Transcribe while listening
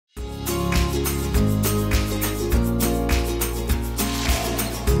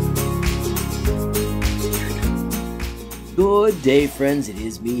Good day, friends. It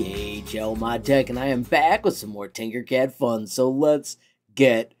is me, HLModTech, and I am back with some more Tinkercad fun, so let's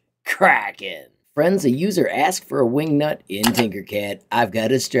get cracking. Friends, a user asked for a wing nut in Tinkercad. I've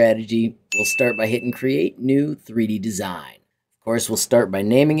got a strategy. We'll start by hitting Create New 3D Design. Of course, we'll start by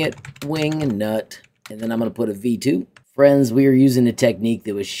naming it Wing Nut, and then I'm going to put a V2. Friends, we are using a technique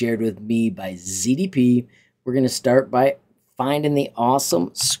that was shared with me by ZDP. We're going to start by finding the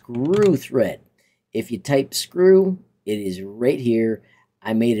awesome screw thread. If you type screw, it is right here.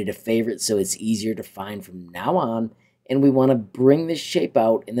 I made it a favorite so it's easier to find from now on. And we want to bring this shape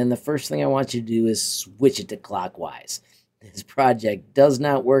out. And then the first thing I want you to do is switch it to clockwise. This project does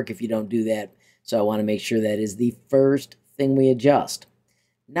not work if you don't do that. So I want to make sure that is the first thing we adjust.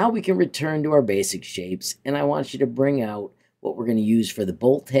 Now we can return to our basic shapes. And I want you to bring out what we're going to use for the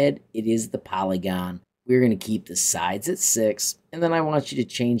bolt head. It is the polygon. We're going to keep the sides at 6. And then I want you to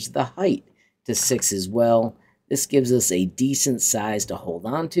change the height to 6 as well. This gives us a decent size to hold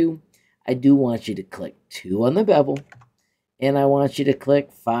on to. I do want you to click 2 on the bevel, and I want you to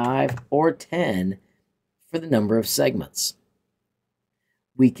click 5 or 10 for the number of segments.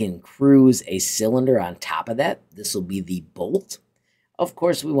 We can cruise a cylinder on top of that. This will be the bolt. Of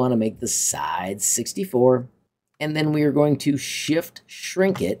course, we want to make the sides 64, and then we are going to shift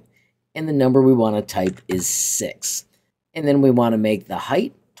shrink it, and the number we want to type is 6. And then we want to make the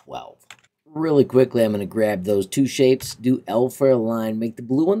height 12. Really quickly, I'm going to grab those two shapes, do L for align, make the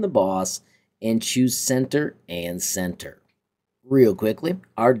blue one the boss, and choose center and center. Real quickly,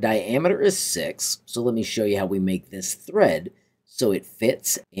 our diameter is 6, so let me show you how we make this thread so it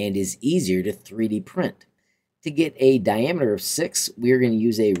fits and is easier to 3D print. To get a diameter of 6, we are going to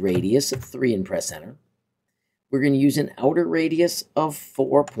use a radius of 3 and press enter. We're going to use an outer radius of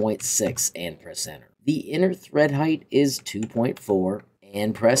 4.6 and press enter. The inner thread height is 2.4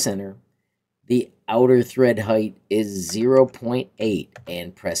 and press enter. The outer thread height is 0.8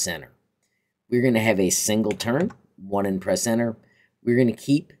 and press enter. We're going to have a single turn, 1 and press enter. We're going to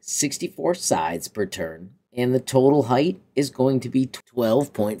keep 64 sides per turn, and the total height is going to be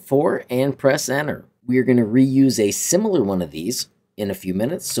 12.4 and press enter. We're going to reuse a similar one of these in a few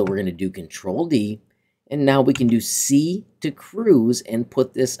minutes, so we're going to do Control D, and now we can do C to cruise and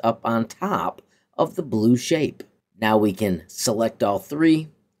put this up on top of the blue shape. Now we can select all 3,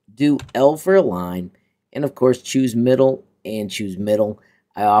 do L for align, and of course choose middle and choose middle.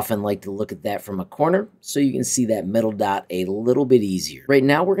 I often like to look at that from a corner so you can see that middle dot a little bit easier. Right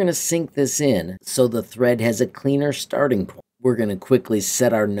now we're going to sink this in so the thread has a cleaner starting point. We're going to quickly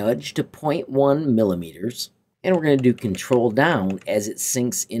set our nudge to 0.1 millimeters, and we're going to do Control down as it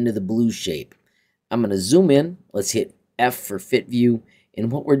sinks into the blue shape. I'm going to zoom in. Let's hit F for fit view,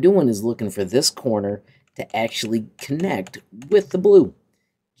 and what we're doing is looking for this corner to actually connect with the blue.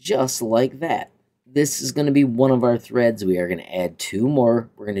 Just like that. This is going to be one of our threads. We are going to add 2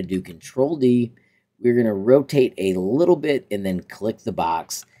 more. We're going to do Control D. We're going to rotate a little bit and then click the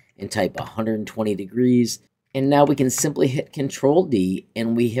box and type 120 degrees. And now we can simply hit Control D,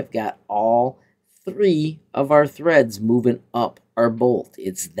 and we have got all 3 of our threads moving up our bolt.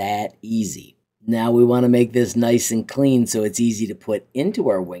 It's that easy. Now we want to make this nice and clean so it's easy to put into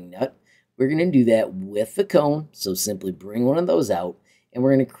our wing nut. We're going to do that with the cone. So simply bring one of those out. And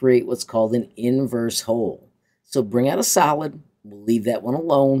we're going to create what's called an inverse hole. So bring out a solid. We'll leave that one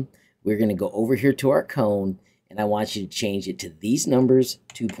alone. We're going to go over here to our cone, and I want you to change it to these numbers,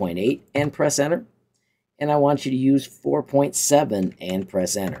 2.8, and press enter. And I want you to use 4.7 and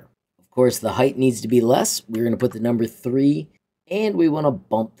press enter. Of course, the height needs to be less. We're going to put the number 3, and we want to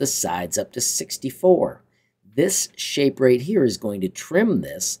bump the sides up to 64. This shape right here is going to trim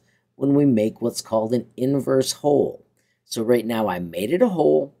this when we make what's called an inverse hole. So right now I made it a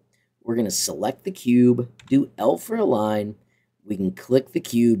hole. We're going to select the cube, do L for align. We can click the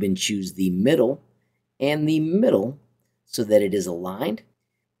cube and choose the middle and the middle so that it is aligned.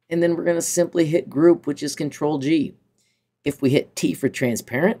 And then we're going to simply hit group, which is Control G. If we hit T for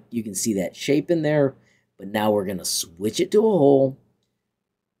transparent, you can see that shape in there. But now we're going to switch it to a hole.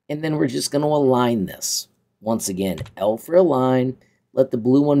 And then we're just going to align this. Once again, L for align. Let the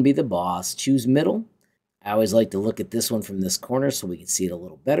blue one be the boss. Choose middle. I always like to look at this one from this corner so we can see it a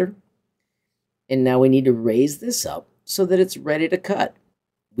little better. And now we need to raise this up so that it's ready to cut.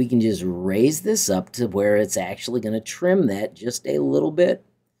 We can just raise this up to where it's actually going to trim that just a little bit.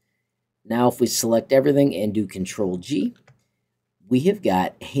 Now if we select everything and do Control G, we have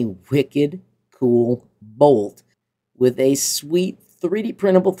got a wicked cool bolt with a sweet 3D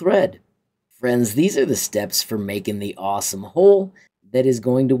printable thread. Friends, these are the steps for making the awesome hole that is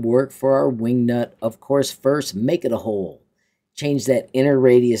going to work for our wing nut. Of course, first, make it a hole. Change that inner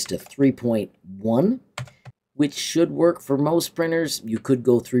radius to 3.1. which should work for most printers. You could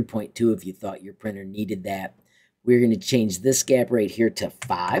go 3.2 if you thought your printer needed that. We're going to change this gap right here to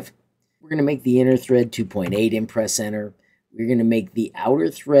 5. We're going to make the inner thread 2.8 and press enter. We're going to make the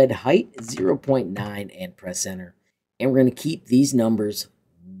outer thread height 0.9 and press enter. And we're going to keep these numbers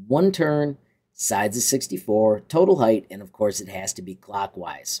 1 turn, sides of 64, total height, and of course it has to be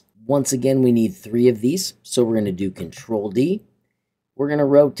clockwise. Once again, we need 3 of these, so we're going to do Control D. We're going to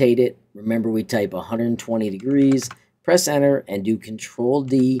rotate it. Remember, we type 120 degrees, press enter, and do Control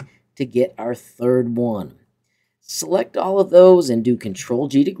D to get our third one. Select all of those and do Control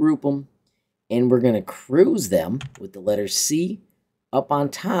G to group them, and we're going to cruise them with the letter C up on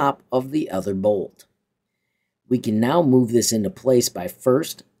top of the other bolt. We can now move this into place by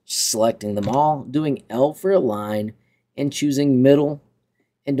first selecting them all, doing L for align, and choosing middle.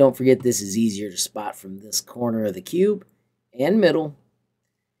 And don't forget, this is easier to spot from this corner of the cube, and middle.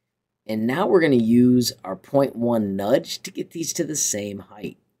 And now we're going to use our 0.1 nudge to get these to the same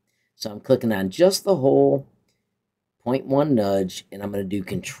height. So I'm clicking on just the whole 0.1 nudge, and I'm going to do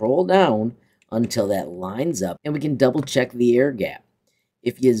Control down until that lines up, and we can double check the air gap.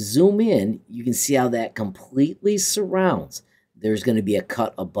 If you zoom in, you can see how that completely surrounds. There's going to be a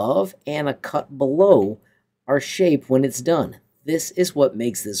cut above and a cut below our shape when it's done. This is what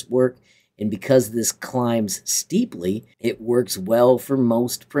makes this work, and because this climbs steeply, it works well for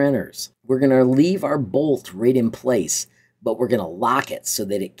most printers. We're going to leave our bolt right in place, but we're going to lock it so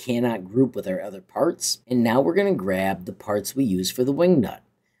that it cannot group with our other parts. And now we're going to grab the parts we use for the wing nut.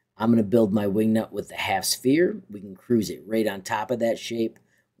 I'm going to build my wing nut with the half sphere. We can cruise it right on top of that shape.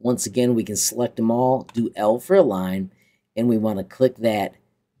 Once again, we can select them all, do L for align, and we want to click that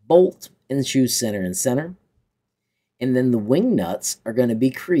bolt and choose center and center. And then the wing nuts are going to be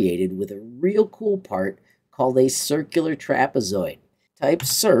created with a real cool part called a circular trapezoid. Type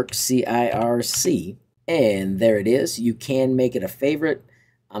circ, C-I-R-C, and there it is. You can make it a favorite.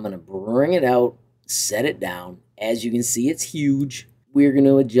 I'm going to bring it out, set it down. As you can see, it's huge. We're going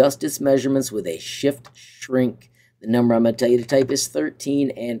to adjust its measurements with a shift shrink. The number I'm going to tell you to type is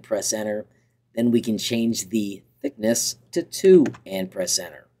 13 and press enter. Then we can change the thickness to 2 and press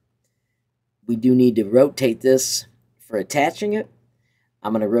enter. We do need to rotate this for attaching it.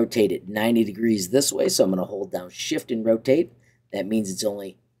 I'm going to rotate it 90 degrees this way, so I'm going to hold down shift and rotate. That means it's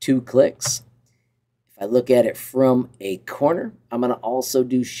only 2 clicks. If I look at it from a corner, I'm going to also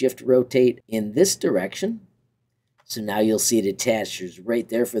do shift rotate in this direction. So now you'll see it attaches right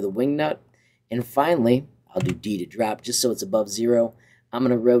there for the wing nut. And finally, I'll do D to drop just so it's above 0. I'm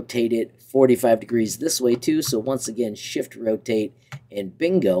going to rotate it 45 degrees this way too. So once again, shift rotate, and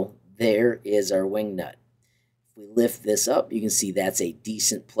bingo, there is our wing nut. If we lift this up, you can see that's a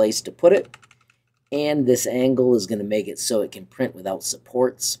decent place to put it. And this angle is going to make it so it can print without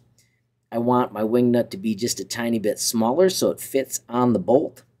supports. I want my wing nut to be just a tiny bit smaller so it fits on the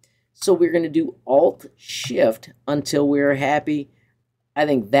bolt. So we're going to do Alt-Shift until we're happy. I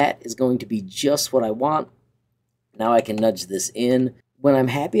think that is going to be just what I want. Now I can nudge this in. When I'm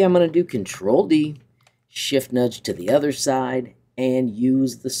happy, I'm going to do Control-D, Shift nudge to the other side, and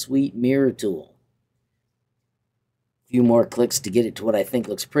use the sweet mirror tool. A few more clicks to get it to what I think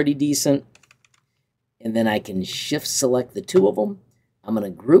looks pretty decent. And then I can Shift select the 2 of them. I'm going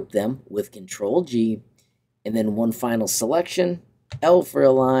to group them with Control-G, and then one final selection, L for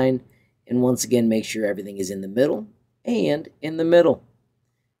align, and once again make sure everything is in the middle and in the middle.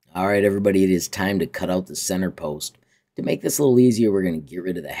 All right, everybody, it is time to cut out the center post. To make this a little easier, we're going to get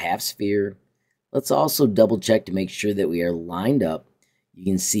rid of the half sphere. Let's also double check to make sure that we are lined up. You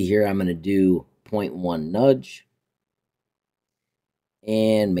can see here I'm going to do 0.1 nudge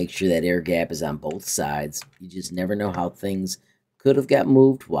and make sure that air gap is on both sides. You just never know how things could have got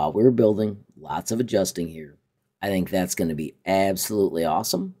moved while we were building. Lots of adjusting here. I think that's going to be absolutely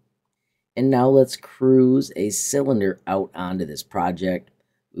awesome. And now let's cruise a cylinder out onto this project.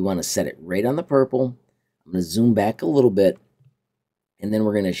 We want to set it right on the purple. I'm going to zoom back a little bit, and then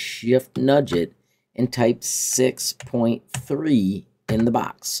we're going to shift nudge it and type 6.3 in the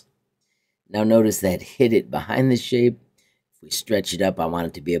box. Now notice that hit it behind the shape. If we stretch it up, I want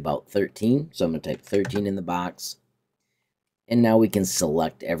it to be about 13, so I'm going to type 13 in the box. And now we can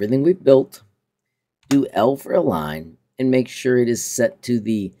select everything we've built, do L for align, and make sure it is set to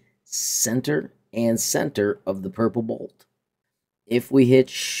the center and center of the purple bolt. If we hit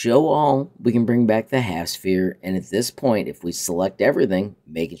show all, we can bring back the half sphere, and at this point, if we select everything,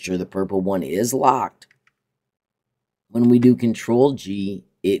 making sure the purple one is locked, when we do Control G,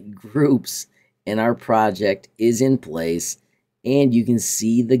 it groups and our project is in place, and you can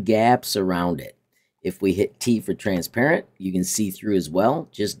see the gaps around it. If we hit T for transparent, you can see through as well,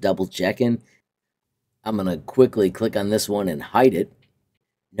 just double checking. I'm going to quickly click on this one and hide it.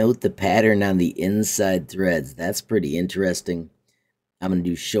 Note the pattern on the inside threads. That's pretty interesting. I'm going to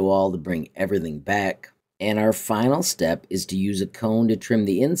do show all to bring everything back. And our final step is to use a cone to trim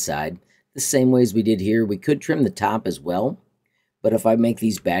the inside. The same way as we did here, we could trim the top as well. But if I make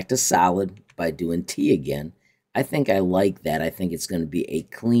these back to solid by doing T again, I think I like that. I think it's going to be a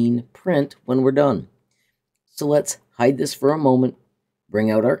clean print when we're done. So let's hide this for a moment,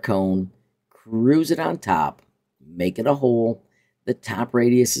 bring out our cone, cruise it on top, make it a hole. The top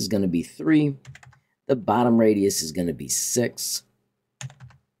radius is going to be 3. The bottom radius is going to be 6.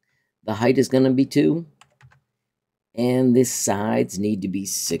 The height is going to be 2. And the sides need to be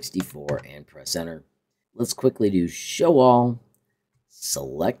 64 and press enter. Let's quickly do show all,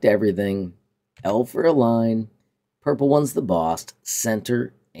 select everything, L for align, purple one's the bossed,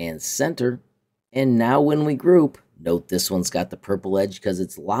 center and center. And now when we group, note this one's got the purple edge because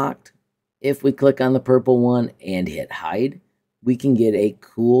it's locked. If we click on the purple one and hit hide, we can get a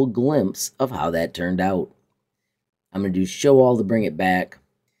cool glimpse of how that turned out. I'm going to do show all to bring it back.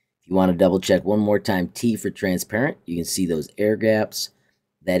 If you want to double check one more time, T for transparent, you can see those air gaps.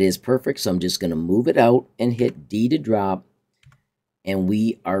 That is perfect, so I'm just going to move it out and hit D to drop. And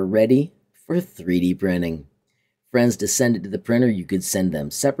we are ready for 3D printing. Friends, to send it to the printer, you could send them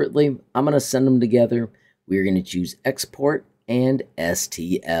separately. I'm going to send them together. We're going to choose export and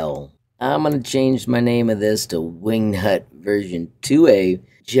STL. I'm going to change my name of this to Wing Nut version 2A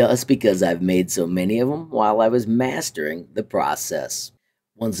just because I've made so many of them while I was mastering the process.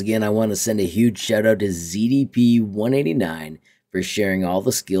 Once again, I want to send a huge shout out to ZDP189 for sharing all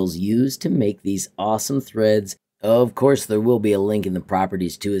the skills used to make these awesome threads. Of course, there will be a link in the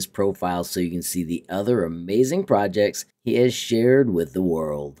properties to his profile so you can see the other amazing projects he has shared with the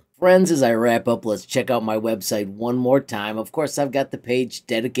world. Friends, as I wrap up, let's check out my website one more time. Of course, I've got the page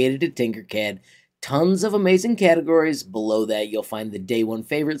dedicated to Tinkercad. Tons of amazing categories. Below that, you'll find the Day 1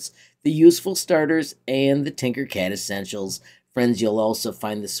 favorites, the useful starters, and the Tinkercad essentials. Friends, you'll also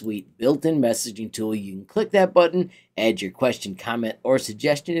find the sweet built-in messaging tool. You can click that button, add your question, comment, or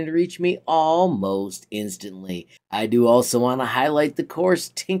suggestion, and reach me almost instantly. I do also want to highlight the course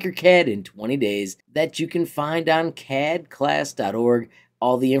Tinkercad in 20 Days that you can find on cadclass.org.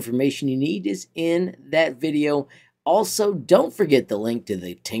 All the information you need is in that video. Also, don't forget the link to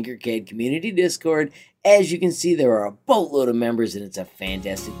the Tinkercad community Discord. As you can see, there are a boatload of members, and it's a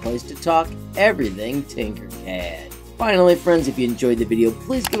fantastic place to talk everything Tinkercad. Finally, friends, if you enjoyed the video,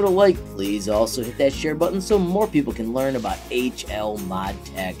 please give it a like. Please also hit that share button so more people can learn about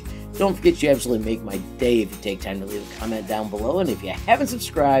HLModTech. Don't forget, you absolutely make my day if you take time to leave a comment down below. And if you haven't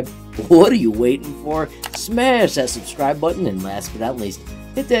subscribed, what are you waiting for? Smash that subscribe button. And last but not least,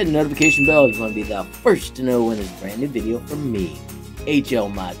 hit that notification bell if you want to be the first to know when there's a brand new video from me,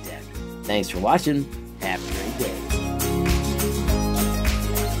 HLModTech. Thanks for watching. Have a great day.